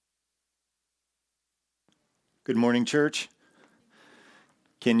Good morning, church.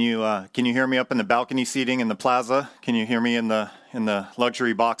 Can you hear me up in the balcony seating in the plaza? Can you hear me in the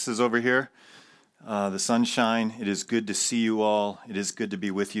luxury boxes over here? The sunshine. It is good to see you all. It is good to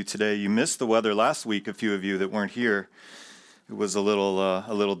be with you today. You missed the weather last week. A few of you that weren't here. It was a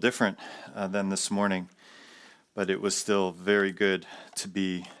little different than this morning, but it was still very good to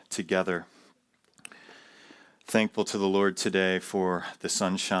be together. Thankful to the Lord today for the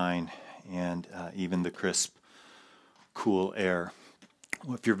sunshine and even the crisp, cool air.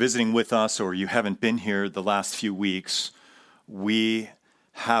 Well, if you're visiting with us or you haven't been here the last few weeks, we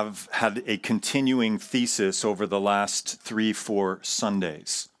have had a continuing thesis over the last 3-4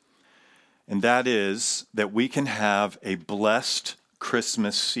 Sundays. And that is that we can have a blessed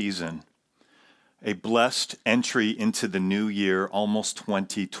Christmas season, a blessed entry into the new year, almost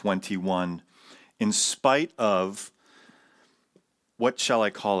 2021, in spite of, what shall I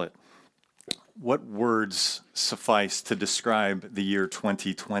call it? What words suffice to describe the year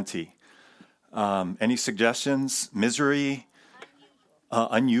 2020? Any suggestions? Misery?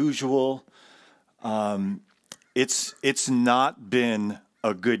 Unusual? It's not been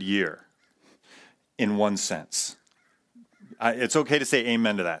a good year in one sense. It's okay to say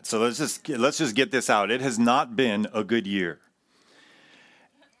amen to that. So let's just get this out. It has not been a good year.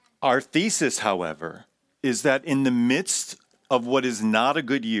 Our thesis, however, is that in the midst of what is not a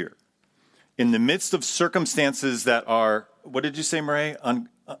good year, in the midst of circumstances that are, what did you say, Murray?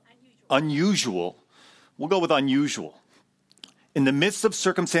 Unusual. We'll go with unusual. In the midst of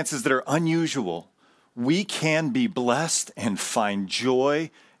circumstances that are unusual, we can be blessed and find joy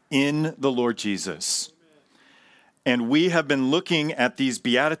in the Lord Jesus. And we have been looking at these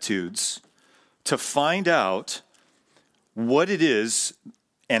Beatitudes to find out what it is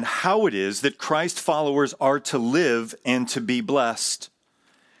and how it is that Christ followers are to live and to be blessed.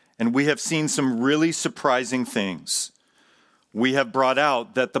 And we have seen some really surprising things. We have brought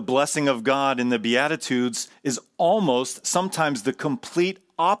out that the blessing of God in the Beatitudes is almost sometimes the complete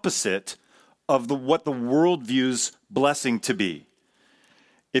opposite of what the world views blessing to be.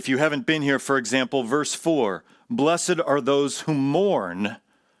 If you haven't been here, for example, verse 4, blessed are those who mourn,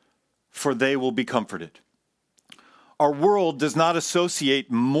 for they will be comforted. Our world does not associate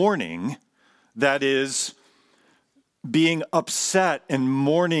mourning, that is, being upset and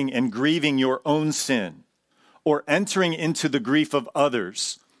mourning and grieving your own sin, or entering into the grief of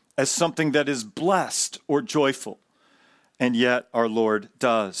others as something that is blessed or joyful. And yet our Lord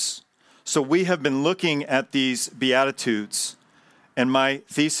does. So we have been looking at these Beatitudes, and my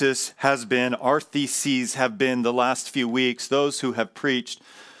thesis has been, our theses have been the last few weeks, those who have preached,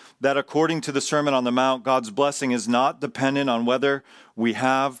 that according to the Sermon on the Mount, God's blessing is not dependent on whether we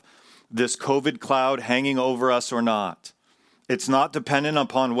have this COVID cloud hanging over us or not. It's not dependent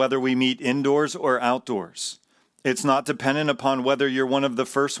upon whether we meet indoors or outdoors. It's not dependent upon whether you're one of the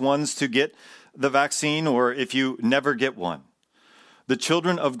first ones to get the vaccine or if you never get one. The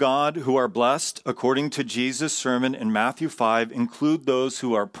children of God who are blessed, according to Jesus' sermon in Matthew 5, include those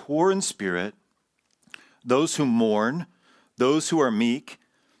who are poor in spirit, those who mourn, those who are meek,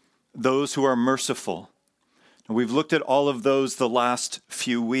 those who are merciful. We've looked at all of those the last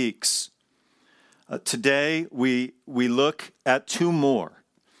few weeks. Today, we look at two more.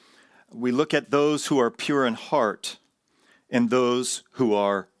 We look at those who are pure in heart and those who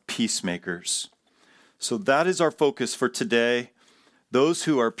are peacemakers. So that is our focus for today, those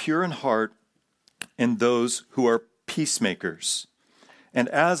who are pure in heart and those who are peacemakers. And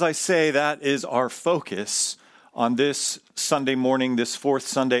as I say, that is our focus on this Sunday morning, this fourth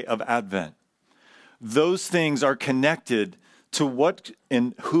Sunday of Advent. Those things are connected to what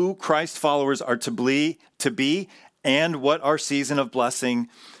and who Christ followers are to be, and what our season of blessing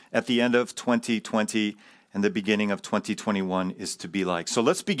at the end of 2020 and the beginning of 2021 is to be like. So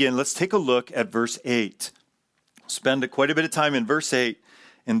let's begin. Let's take a look at verse 8. Spend quite a bit of time in verse 8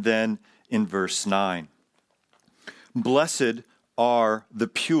 and then in verse 9. Blessed are the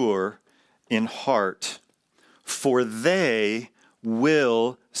pure in heart, for they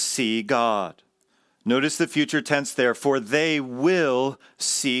will see God. Notice the future tense there, for they will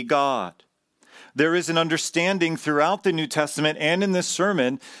see God. There is an understanding throughout the New Testament and in this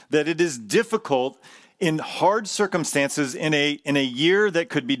sermon that it is difficult in hard circumstances, in a year that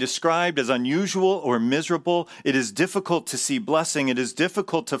could be described as unusual or miserable. It is difficult to see blessing. It is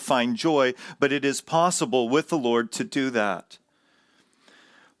difficult to find joy, but it is possible with the Lord to do that.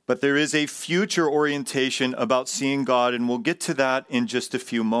 But there is a future orientation about seeing God, and we'll get to that in just a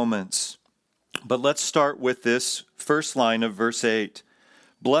few moments. But let's start with this first line of verse 8.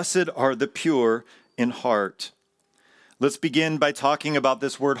 Blessed are the pure in heart. Let's begin by talking about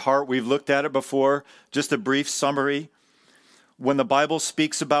this word heart. We've looked at it before. Just a brief summary. When the Bible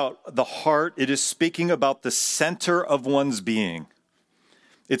speaks about the heart, it is speaking about the center of one's being.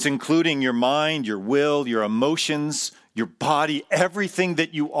 It's including your mind, your will, your emotions, your body, everything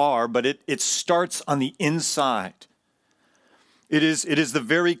that you are, but it starts on the inside. It is the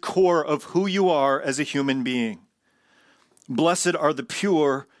very core of who you are as a human being. Blessed are the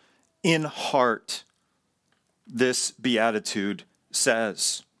pure in heart, this beatitude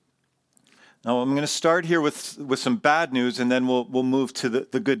says. Now, I'm going to start here with some bad news, and then we'll move to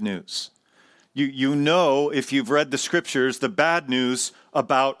the good news. You know, if you've read the scriptures, the bad news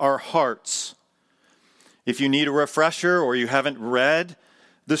about our hearts. If you need a refresher or you haven't read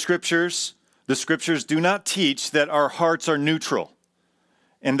the scriptures do not teach that our hearts are neutral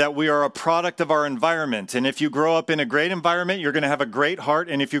and that we are a product of our environment. And if you grow up in a great environment, you're going to have a great heart.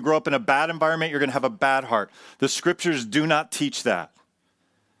 And if you grow up in a bad environment, you're going to have a bad heart. The scriptures do not teach that.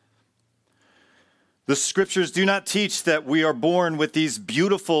 The scriptures do not teach that we are born with these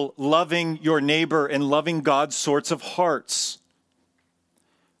beautiful, loving your neighbor and loving God sorts of hearts.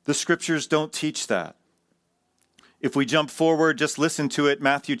 The scriptures don't teach that. If we jump forward, just listen to it,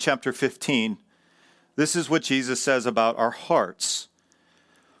 Matthew chapter 15. This is what Jesus says about our hearts.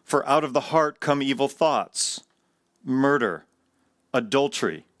 For out of the heart come evil thoughts, murder,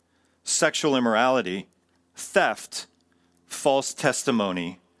 adultery, sexual immorality, theft, false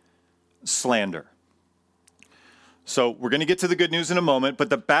testimony, slander. So we're going to get to the good news in a moment, but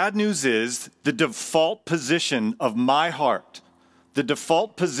the bad news is the default position of my heart, the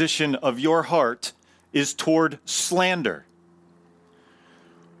default position of your heart is toward slander.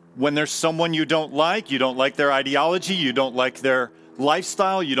 When there's someone you don't like their ideology, you don't like their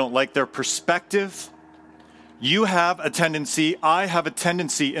lifestyle, you don't like their perspective, you have a tendency, I have a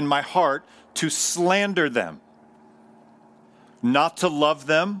tendency in my heart to slander them. Not to love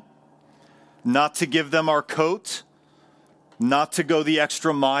them, not to give them our coat, not to go the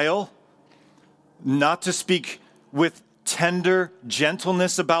extra mile, not to speak with tender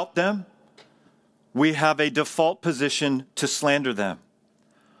gentleness about them. We have a default position to slander them.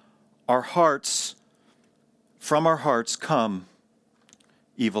 Our hearts, from our hearts come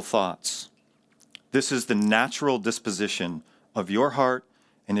evil thoughts. This is the natural disposition of your heart,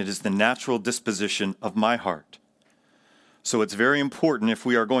 and it is the natural disposition of my heart. So it's very important, if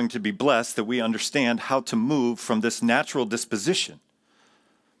we are going to be blessed, that we understand how to move from this natural disposition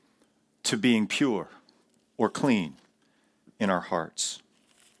to being pure or clean in our hearts.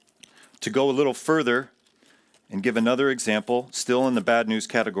 To go a little further and give another example, still in the bad news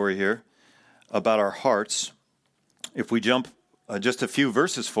category here, about our hearts, if we jump just a few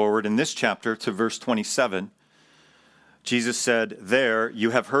verses forward in this chapter to verse 27, Jesus said there,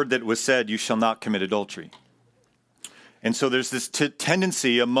 "You have heard that it was said, you shall not commit adultery." And so there's this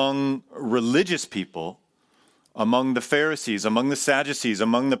tendency among religious people, among the Pharisees, among the Sadducees,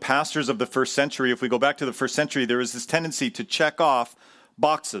 among the pastors of the first century. If we go back to the first century, there is this tendency to check off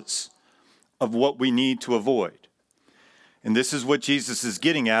boxes of what we need to avoid. And this is what Jesus is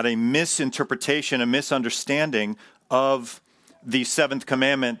getting at, a misinterpretation, a misunderstanding of the seventh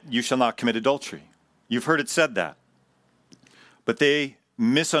commandment, you shall not commit adultery. You've heard it said that. But they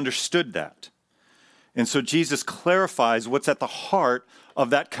misunderstood that. And so Jesus clarifies what's at the heart of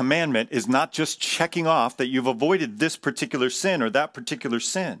that commandment is not just checking off that you've avoided this particular sin or that particular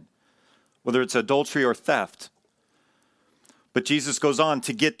sin, whether it's adultery or theft. But Jesus goes on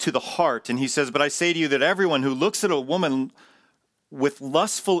to get to the heart, and he says, "But I say to you that everyone who looks at a woman with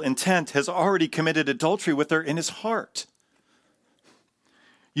lustful intent has already committed adultery with her in his heart."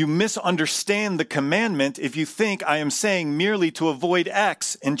 You misunderstand the commandment if you think I am saying merely to avoid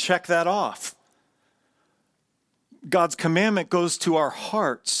X and check that off. God's commandment goes to our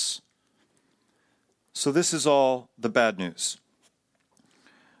hearts. So this is all the bad news.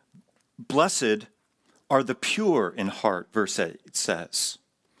 Blessed are the pure in heart, verse 8 says.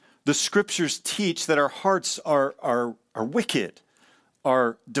 The scriptures teach that our hearts are wicked,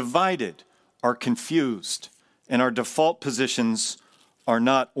 are divided, are confused, and our default positions are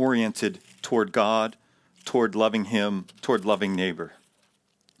not oriented toward God, toward loving him, toward loving neighbor.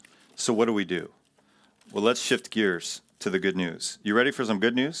 So what do we do? Well, let's shift gears to the good news. You ready for some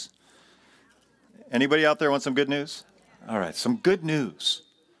good news? Anybody out there want some good news? All right, some good news.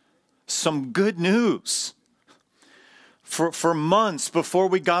 Some good news. For months before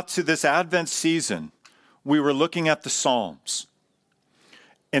we got to this Advent season, we were looking at the Psalms.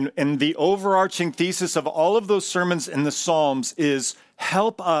 And the overarching thesis of all of those sermons in the Psalms is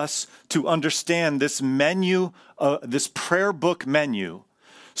help us to understand this menu, this prayer book menu,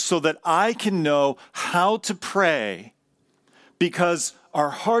 so that I can know how to pray because our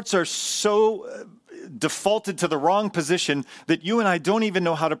hearts are so defaulted to the wrong position that you and I don't even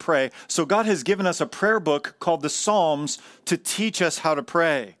know how to pray. So God has given us a prayer book called the Psalms to teach us how to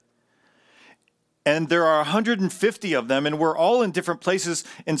pray. And there are 150 of them, and we're all in different places.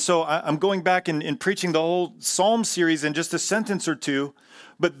 And so I'm going back and preaching the whole Psalm series in just a sentence or two.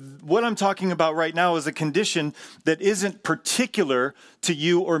 But what I'm talking about right now is a condition that isn't particular to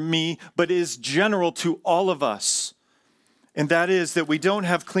you or me, but is general to all of us. And that is that we don't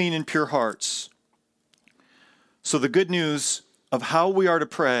have clean and pure hearts. So the good news of how we are to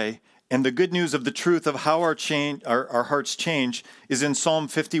pray and the good news of the truth of how our hearts change is in Psalm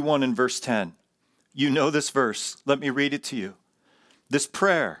 51 and verse 10. You know this verse. Let me read it to you. This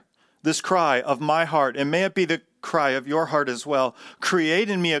prayer, this cry of my heart, and may it be the cry of your heart as well. Create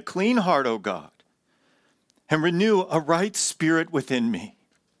in me a clean heart, O God, and renew a right spirit within me.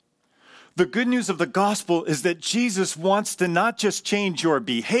 The good news of the gospel is that Jesus wants to not just change your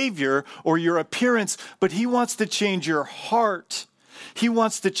behavior or your appearance, but he wants to change your heart. He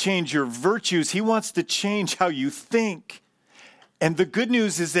wants to change your virtues. He wants to change how you think. And the good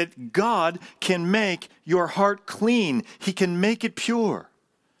news is that God can make your heart clean. He can make it pure.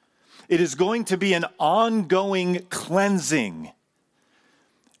 It is going to be an ongoing cleansing.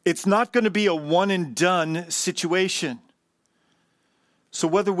 It's not going to be a one and done situation. So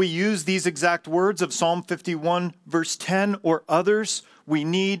whether we use these exact words of Psalm 51 verse 10 or others, we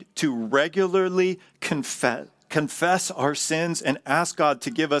need to regularly confess our sins and ask God to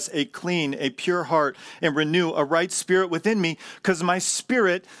give us a clean, a pure heart and renew a right spirit within me, because my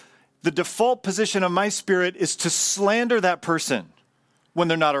spirit, the default position of my spirit is to slander that person when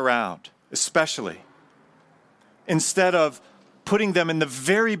they're not around, especially, instead of putting them in the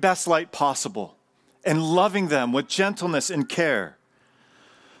very best light possible and loving them with gentleness and care.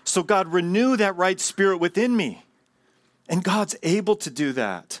 So God, renew that right spirit within me. And God's able to do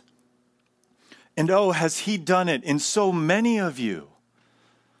that. And oh, has he done it in so many of you?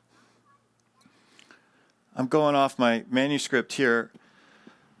 I'm going off my manuscript here,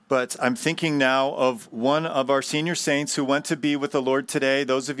 but I'm thinking now of one of our senior saints who went to be with the Lord today.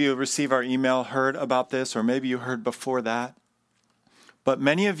 Those of you who receive our email heard about this, or maybe you heard before that. But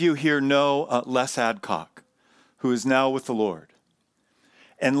many of you here know Les Adcock, who is now with the Lord.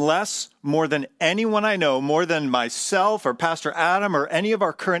 And Les, more than anyone I know, more than myself or Pastor Adam or any of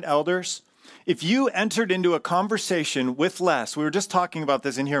our current elders, if you entered into a conversation with Les, we were just talking about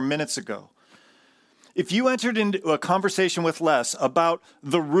this in here minutes ago. If you entered into a conversation with Les about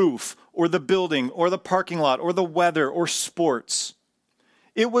the roof or the building or the parking lot or the weather or sports,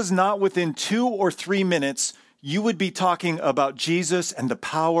 it was not within 2 or 3 minutes you would be talking about Jesus and the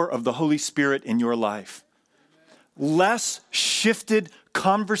power of the Holy Spirit in your life. Les shifted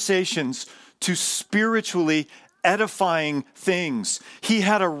conversations to spiritually edifying things. He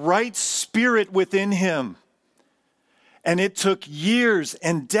had a right spirit within him. And it took years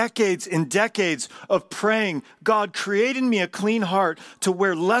and decades of praying, God, create in me a clean heart, to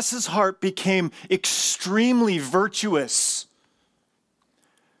where Les's heart became extremely virtuous.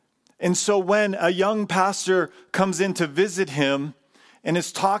 And so when a young pastor comes in to visit him and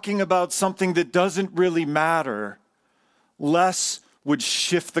is talking about something that doesn't really matter, Les would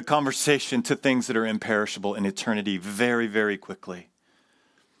shift the conversation to things that are imperishable in eternity very, very quickly.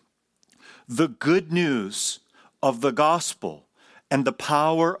 The good news of the gospel and the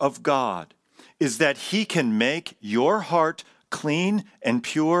power of God is that he can make your heart clean and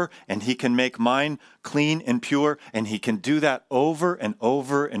pure, and he can make mine clean and pure, and he can do that over and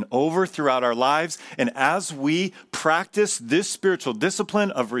over and over throughout our lives. And as we practice this spiritual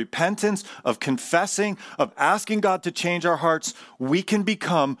discipline of repentance, of confessing, of asking God to change our hearts, we can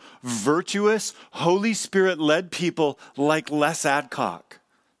become virtuous, Holy Spirit-led people like Les Adcock.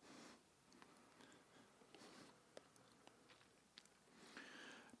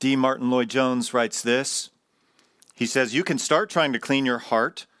 D. Martin Lloyd-Jones writes this. He says, you can start trying to clean your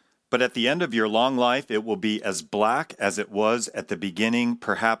heart, but at the end of your long life, it will be as black as it was at the beginning,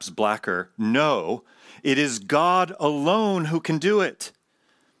 perhaps blacker. No, it is God alone who can do it.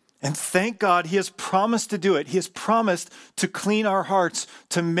 And thank God he has promised to do it. He has promised to clean our hearts,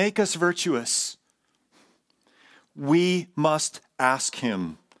 to make us virtuous. We must ask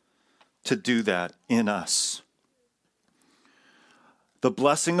him to do that in us. The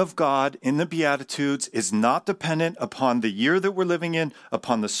blessing of God in the Beatitudes is not dependent upon the year that we're living in,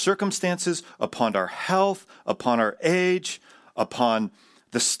 upon the circumstances, upon our health, upon our age, upon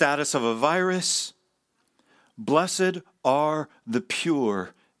the status of a virus. Blessed are the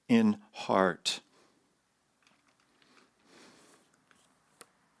pure in heart.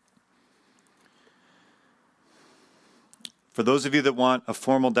 For those of you that want a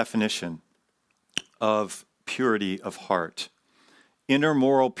formal definition of purity of heart, inner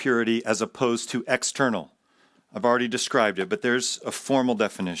moral purity as opposed to external. I've already described it, but there's a formal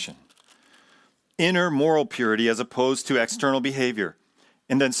definition. Inner moral purity as opposed to external behavior.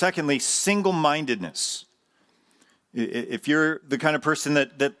 And then secondly, single-mindedness. If you're the kind of person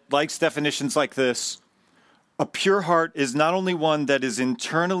that likes definitions like this, a pure heart is not only one that is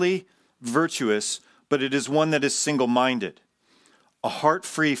internally virtuous, but it is one that is single-minded. A heart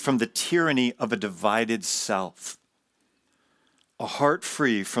free from the tyranny of a divided self. A heart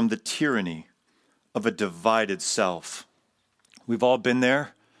free from the tyranny of a divided self. We've all been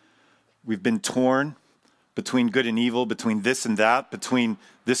there. We've been torn between good and evil, between this and that, between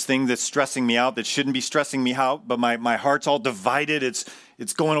this thing that's stressing me out that shouldn't be stressing me out, but my heart's all divided.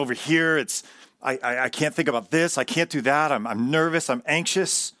 It's going over here. I can't think about this. I can't do that. I'm nervous. I'm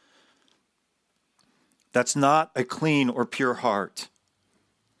anxious. That's not a clean or pure heart.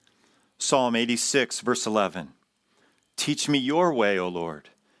 Psalm 86, verse 11. Teach me your way, O Lord,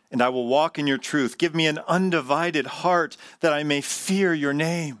 and I will walk in your truth. Give me an undivided heart that I may fear your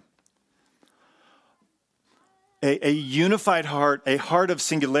name. A unified heart, a heart of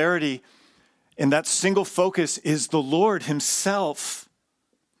singularity, and that single focus is the Lord himself.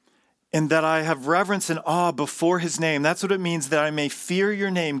 And that I have reverence and awe before his name. That's what it means, that I may fear your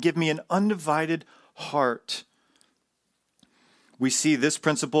name. Give me an undivided heart. We see this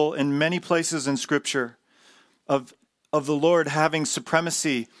principle in many places in Scripture of the Lord having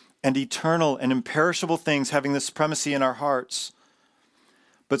supremacy and eternal and imperishable things having the supremacy in our hearts.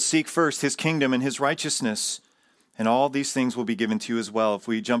 But seek first his kingdom and his righteousness, and all these things will be given to you as well. If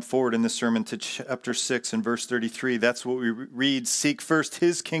we jump forward in the sermon to chapter 6 and verse 33, that's what we read. Seek first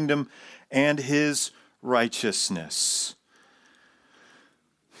his kingdom and his righteousness.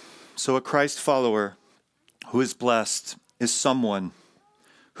 So a Christ follower who is blessed is someone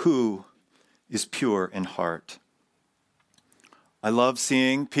who is pure in heart. I love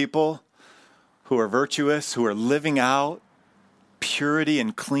seeing people who are virtuous, who are living out purity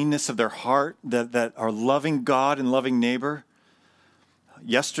and cleanness of their heart, that are loving God and loving neighbor.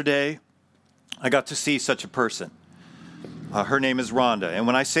 Yesterday, I got to see such a person. Her name is Rhonda. And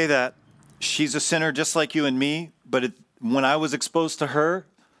when I say that, she's a sinner just like you and me. But when I was exposed to her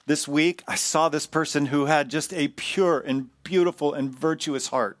this week, I saw this person who had just a pure and beautiful and virtuous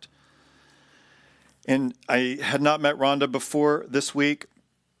heart. And I had not met Rhonda before this week.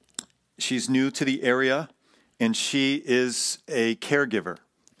 She's new to the area. And she is a caregiver.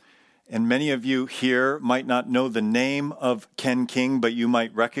 And many of you here might not know the name of Ken King, but you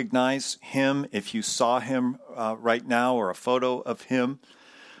might recognize him if you saw him right now or a photo of him.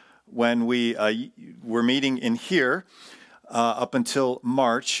 When we were meeting in here up until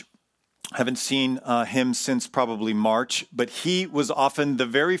March, I haven't seen him since probably March, but he was often the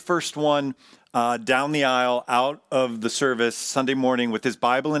very first one down the aisle out of the service Sunday morning with his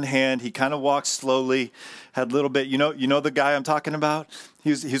Bible in hand. He kind of walks slowly, had a little bit, you know the guy I'm talking about?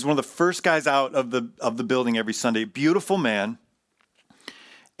 He's one of the first guys out of the building every Sunday. Beautiful man.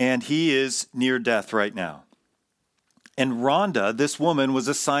 And he is near death right now. And Rhonda, this woman, was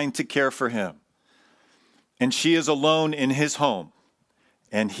assigned to care for him. And she is alone in his home.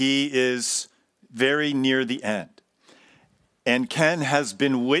 And he is very near the end. And Ken has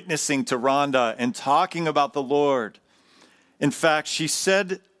been witnessing to Rhonda and talking about the Lord. In fact, she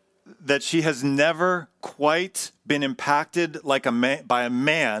said that she has never quite been impacted by a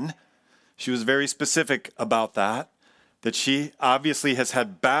man. She was very specific about that she obviously has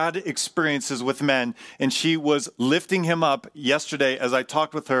had bad experiences with men. And she was lifting him up yesterday as I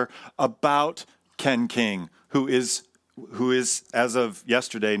talked with her about Ken King, who is, as of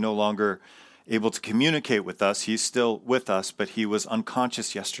yesterday, no longer able to communicate with us. He's still with us, but he was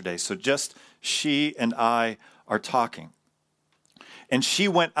unconscious yesterday. So just she and I are talking. And she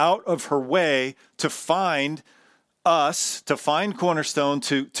went out of her way to find us, to find Cornerstone,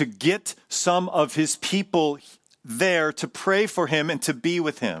 to get some of his people there to pray for him and to be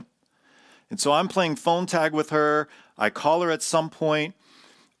with him. And so I'm playing phone tag with her. I call her at some point,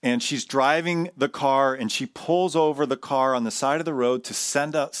 and she's driving the car, and she pulls over the car on the side of the road to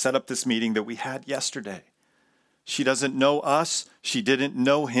set up this meeting that we had yesterday. She doesn't know us. She didn't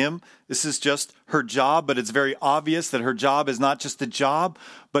know him. This is just her job, but it's very obvious that her job is not just a job,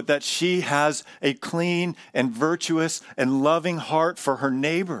 but that she has a clean and virtuous and loving heart for her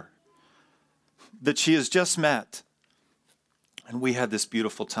neighbor that she has just met. And we had this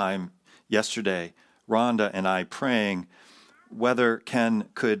beautiful time yesterday, Rhonda and I praying. Whether Ken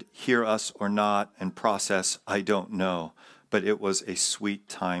could hear us or not and process, I don't know. but it was a sweet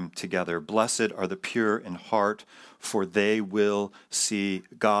time together. Blessed are the pure in heart, for they will see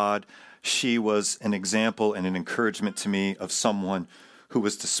God. She was an example and an encouragement to me of someone who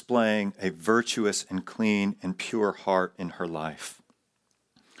was displaying a virtuous and clean and pure heart in her life.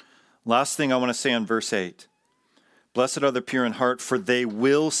 Last thing I want to say on verse 8. Blessed are the pure in heart, for they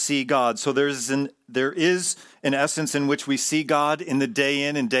will see God. So there is an essence in which we see God in the day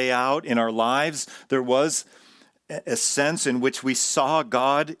in and day out in our lives. There was a sense in which we saw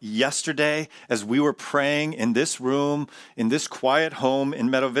God yesterday as we were praying in this room, in this quiet home in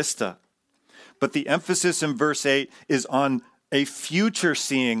Meadow Vista. But the emphasis in verse 8 is on a future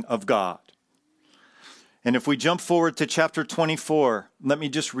seeing of God. And if we jump forward to chapter 24, let me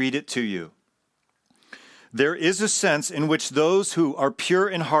just read it to you. There is a sense in which those who are pure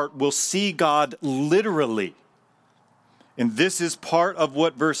in heart will see God literally. And this is part of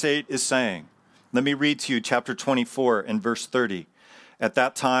what verse 8 is saying. Let me read to you chapter 24 and verse 30. At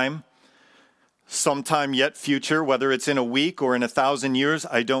that time, sometime yet future, whether it's in a week or in 1,000 years,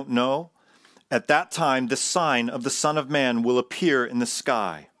 I don't know. At that time, the sign of the Son of Man will appear in the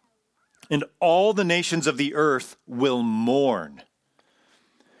sky, and all the nations of the earth will mourn.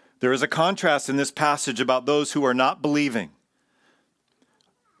 There is a contrast in this passage about those who are not believing.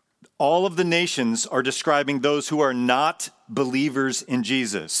 All of the nations are describing those who are not believers in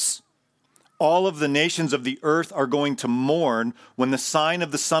Jesus. All of the nations of the earth are going to mourn when the sign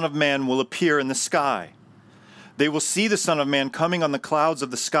of the Son of Man will appear in the sky. They will see the Son of Man coming on the clouds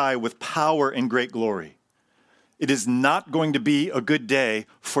of the sky with power and great glory. It is not going to be a good day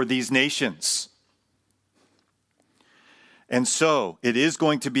for these nations. And so it is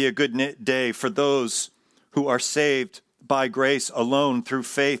going to be a good day for those who are saved by grace alone, through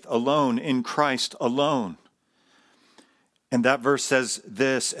faith alone, in Christ alone. And that verse says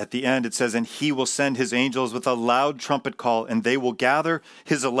this at the end. It says, and he will send his angels with a loud trumpet call, and they will gather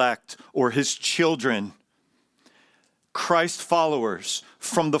his elect, or his children, Christ followers,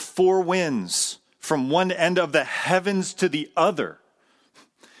 from the four winds, from one end of the heavens to the other.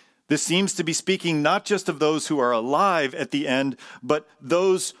 This seems to be speaking not just of those who are alive at the end, but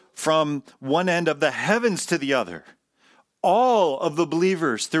those from one end of the heavens to the other. All of the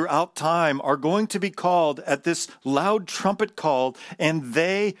believers throughout time are going to be called at this loud trumpet call, and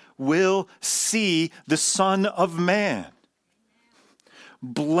they will see the Son of Man.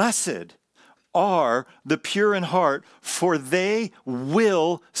 Blessed are the pure in heart, for they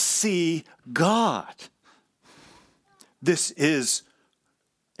will see God. This is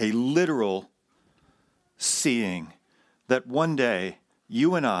a literal seeing that one day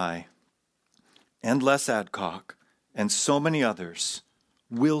you and I and Les Adcock and so many others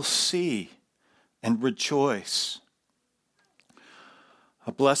will see and rejoice.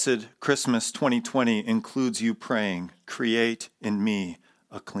 A blessed Christmas 2020 includes you praying, create in me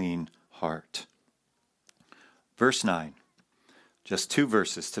a clean heart. Verse 9, just 2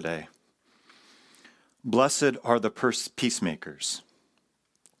 verses today. Blessed are the peacemakers,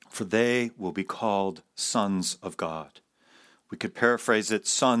 for they will be called sons of God. We could paraphrase it,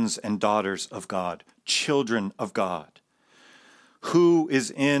 sons and daughters of God, children of God. Who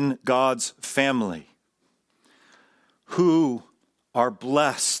is in God's family? Who are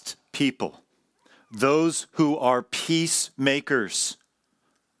blessed people? Those who are peacemakers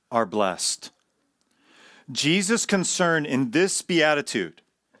are blessed. Jesus' concern in this beatitude,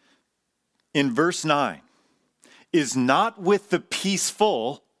 in verse 9, is not with the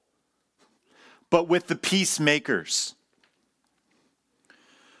peaceful, but with the peacemakers.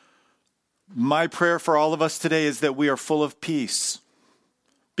 My prayer for all of us today is that we are full of peace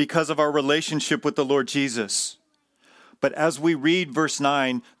because of our relationship with the Lord Jesus. But as we read verse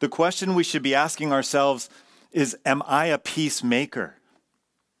 9, the question we should be asking ourselves is, am I a peacemaker?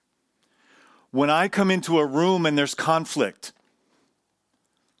 When I come into a room and there's conflict,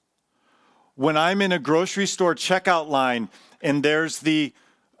 when I'm in a grocery store checkout line and there's the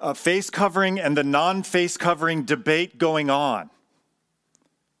face covering and the non-face covering debate going on,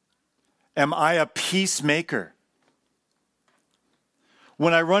 am I a peacemaker?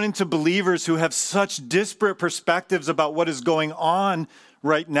 When I run into believers who have such disparate perspectives about what is going on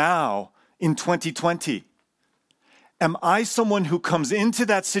right now in 2020, am I someone who comes into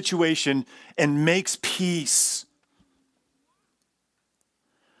that situation and makes peace?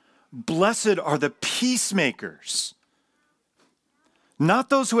 Blessed are the peacemakers. Not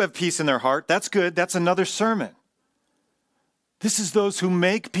those who have peace in their heart. That's good. That's another sermon. This is those who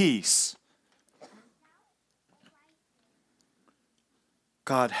make peace.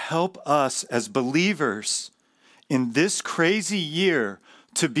 God, help us as believers in this crazy year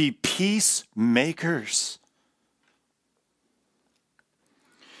to be peacemakers.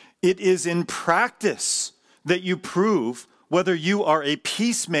 It is in practice that you prove whether you are a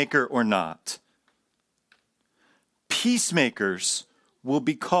peacemaker or not. Peacemakers will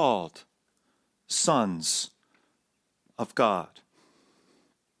be called sons of God.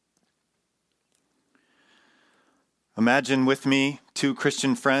 Imagine with me two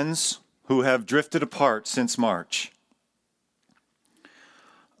Christian friends who have drifted apart since March.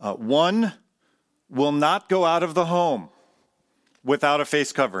 One will not go out of the home without a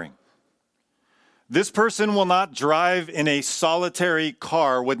face covering. This person will not drive in a solitary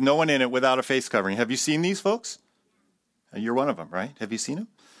car with no one in it without a face covering. Have you seen these folks? You're one of them, right? Have you seen them?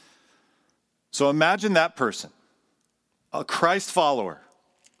 So imagine that person, a Christ follower,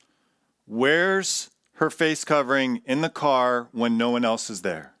 wears her face covering in the car when no one else is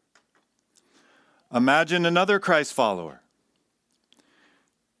there. Imagine another Christ follower.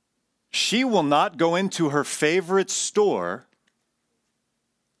 She will not go into her favorite store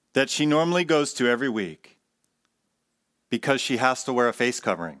that she normally goes to every week because she has to wear a face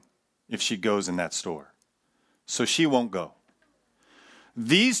covering if she goes in that store. So she won't go.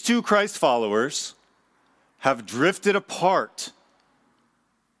 These two Christ followers have drifted apart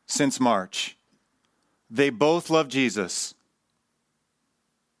since March. They both love Jesus.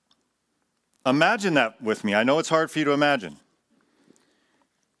 Imagine that with me. I know it's hard for you to imagine.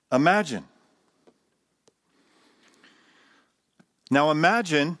 Imagine. Now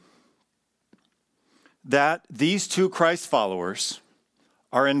imagine that these two Christ followers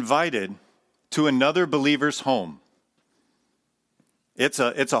are invited to another believer's home. It's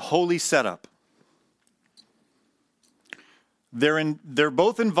a holy setup. They're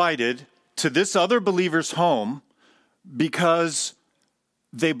both invited to this other believer's home because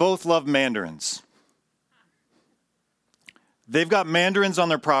they both love mandarins. They've got mandarins on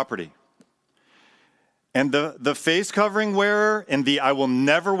their property. And the face covering wearer and the I will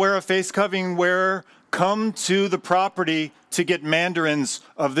never wear a face covering wearer come to the property to get mandarins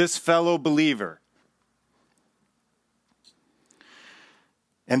of this fellow believer.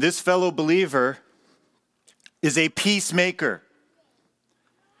 And this fellow believer is a peacemaker.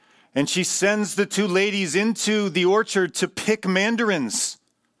 And she sends the two ladies into the orchard to pick mandarins.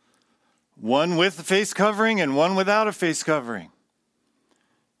 One with a face covering and one without a face covering.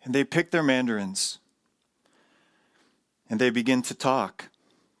 And they pick their mandarins. And they begin to talk.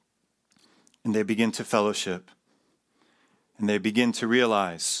 And they begin to fellowship. And they begin to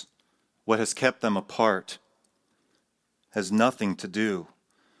realize what has kept them apart has nothing to do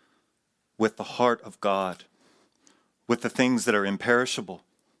with the heart of God, with the things that are imperishable,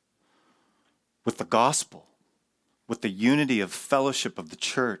 with the gospel, with the unity of fellowship of the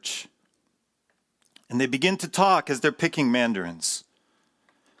church. And they begin to talk as they're picking mandarins.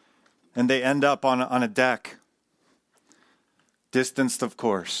 And they end up on a deck, distanced, of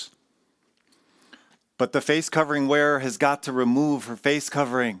course. But the face covering wearer has got to remove her face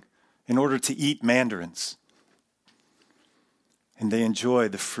covering in order to eat mandarins. And they enjoy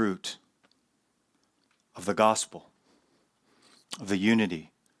the fruit of the gospel, of the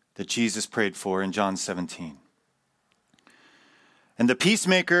unity that Jesus prayed for in John 17. And the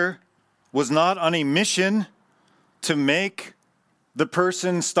peacemaker was not on a mission to make the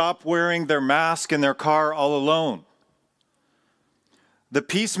person stop wearing their mask in their car all alone. The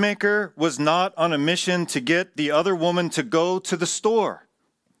peacemaker was not on a mission to get the other woman to go to the store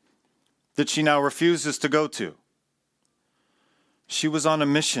that she now refuses to go to. She was on a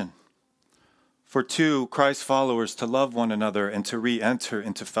mission for two Christ followers to love one another and to re-enter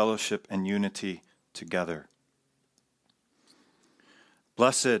into fellowship and unity together.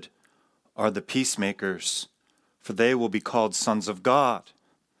 Blessed are the peacemakers, for they will be called sons of God.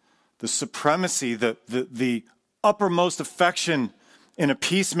 The supremacy, the uppermost affection in a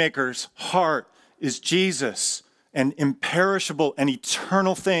peacemaker's heart is Jesus and imperishable and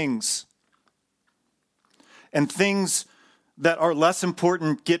eternal things. And things that are less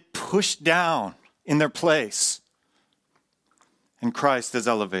important get pushed down in their place. And Christ is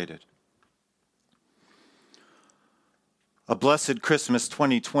elevated. A blessed Christmas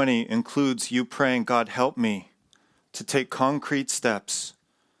 2020 includes you praying, God, help me to take concrete steps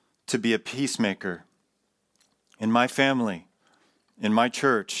to be a peacemaker in my family, in my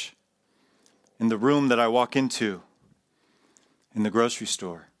church, in the room that I walk into, in the grocery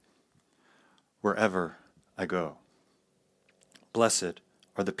store, wherever I go. Blessed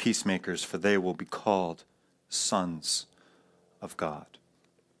are the peacemakers, for they will be called sons of God.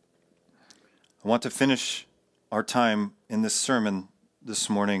 I want to finish our time in this sermon this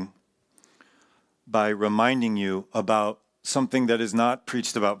morning by reminding you about something that is not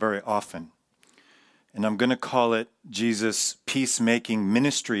preached about very often. And I'm going to call it Jesus' peacemaking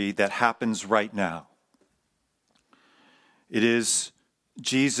ministry that happens right now. It is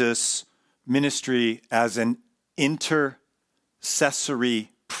Jesus' ministry as an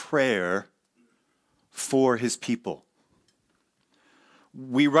intercessory prayer for his people.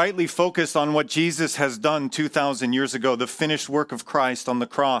 We rightly focus on what Jesus has done 2,000 years ago, the finished work of Christ on the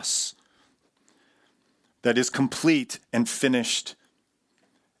cross that is complete and finished.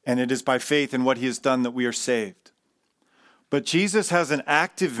 And it is by faith in what he has done that we are saved. But Jesus has an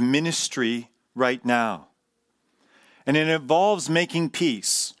active ministry right now. And it involves making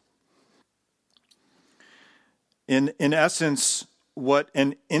peace. In essence, what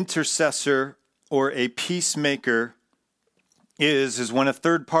an intercessor or a peacemaker is when a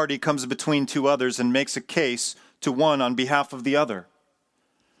third party comes between two others and makes a case to one on behalf of the other.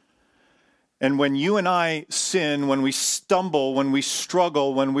 And when you and I sin, when we stumble, when we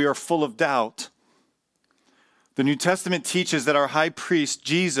struggle, when we are full of doubt, the New Testament teaches that our high priest,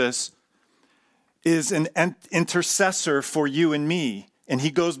 Jesus, is an intercessor for you and me. And he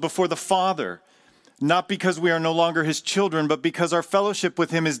goes before the Father, not because we are no longer his children, but because our fellowship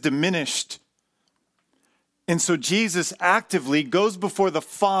with him is diminished. And so Jesus actively goes before the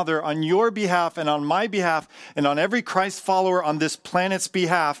Father on your behalf and on my behalf and on every Christ follower on this planet's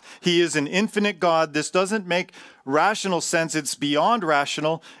behalf. He is an infinite God. This doesn't make rational sense. It's beyond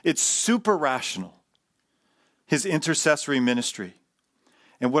rational. It's super rational. His intercessory ministry.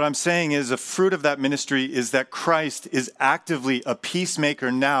 And what I'm saying is a fruit of that ministry is that Christ is actively a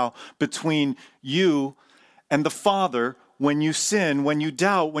peacemaker now between you and the Father when you sin, when you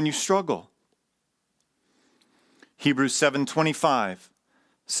doubt, when you struggle. Hebrews 7:25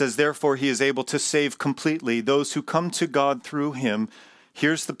 says, therefore he is able to save completely those who come to God through him.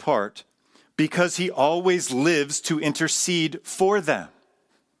 Here's the part. Because he always lives to intercede for them.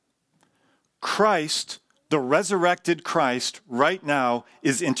 Christ, the resurrected Christ, right now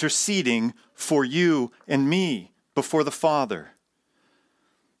is interceding for you and me before the Father.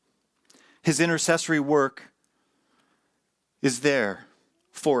 His intercessory work is there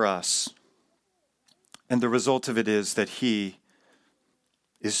for us. And the result of it is that he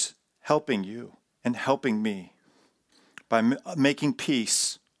is helping you and helping me by making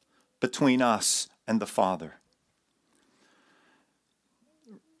peace between us and the Father.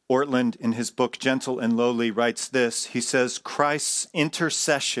 Ortland, in his book Gentle and Lowly, writes this. He says, Christ's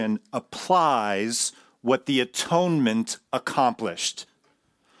intercession applies what the atonement accomplished.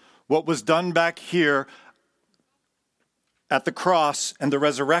 What was done back here at the cross and the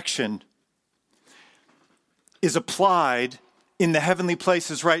resurrection is applied in the heavenly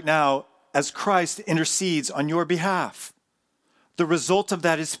places right now as Christ intercedes on your behalf. The result of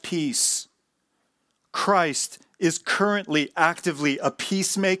that is peace. Christ is currently actively a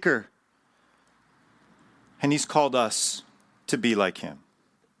peacemaker, and he's called us to be like him.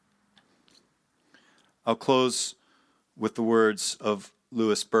 I'll close with the words of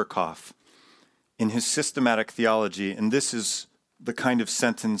Louis Berkhoff in his systematic theology, and this is the kind of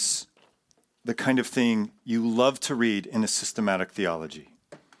sentence, the kind of thing you love to read in a systematic theology.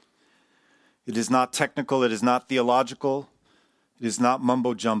 It is not technical, it is not theological, it is not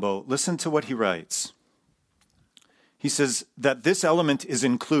mumbo-jumbo. Listen to what he writes. He says that this element is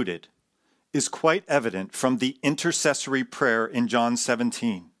included is quite evident from the intercessory prayer in John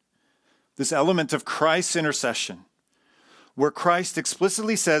 17. This element of Christ's intercession, where Christ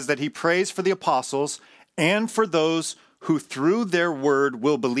explicitly says that he prays for the apostles and for those who through their word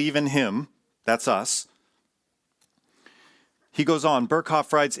will believe in him. That's us. He goes on,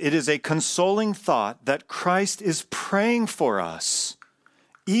 Berkhoff writes, it is a consoling thought that Christ is praying for us,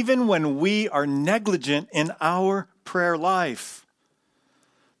 even when we are negligent in our prayer life.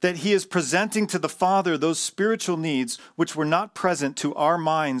 That he is presenting to the Father those spiritual needs which were not present to our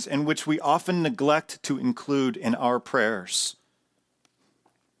minds and which we often neglect to include in our prayers.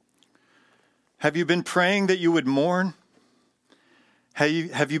 Have you been praying that you would mourn?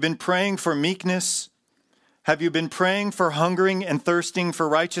 Have you been praying for meekness? Have you been praying for hungering and thirsting for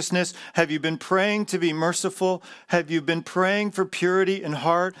righteousness? Have you been praying to be merciful? Have you been praying for purity in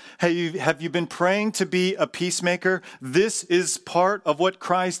heart? Have you been praying to be a peacemaker? This is part of what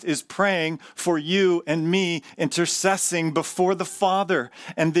Christ is praying for you and me, intercessing before the Father.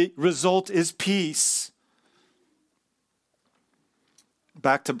 And the result is peace.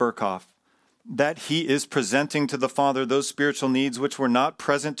 Back to Berkhoff. That he is presenting to the Father those spiritual needs which were not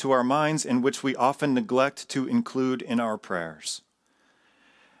present to our minds and which we often neglect to include in our prayers.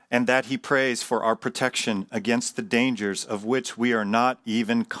 And that he prays for our protection against the dangers of which we are not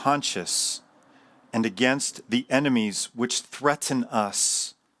even conscious, and against the enemies which threaten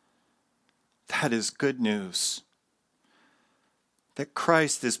us. That is good news. That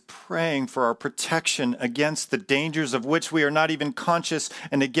Christ is praying for our protection against the dangers of which we are not even conscious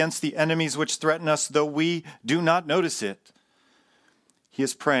and against the enemies which threaten us, though we do not notice it. He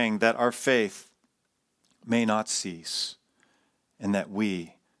is praying that our faith may not cease and that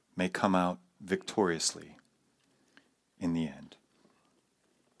we may come out victoriously in the end.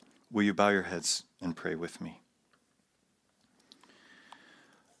 Will you bow your heads and pray with me?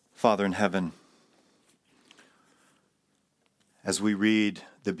 Father in heaven, as we read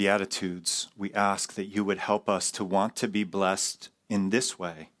the Beatitudes, we ask that you would help us to want to be blessed in this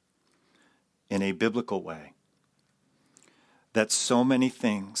way, in a biblical way. That so many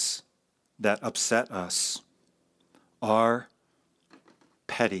things that upset us are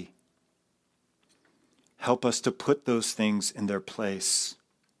petty. Help us to put those things in their place.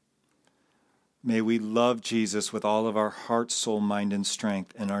 May we love Jesus with all of our heart, soul, mind, and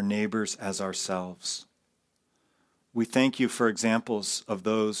strength, and our neighbors as ourselves. We thank you for examples of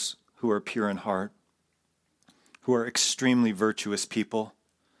those who are pure in heart, who are extremely virtuous people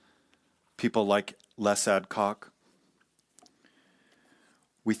like Les Adcock.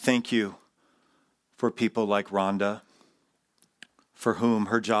 We thank you for people like Rhonda, for whom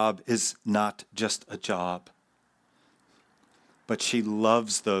her job is not just a job, but she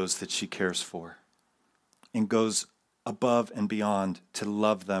loves those that she cares for and goes above and beyond to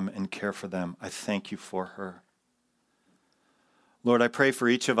love them and care for them. I thank you for her. Lord, I pray for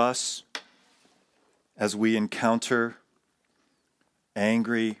each of us as we encounter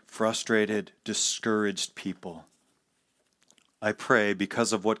angry, frustrated, discouraged people. I pray,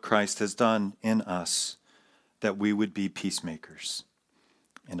 because of what Christ has done in us, that we would be peacemakers.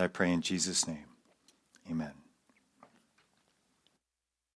 And I pray in Jesus' name, amen.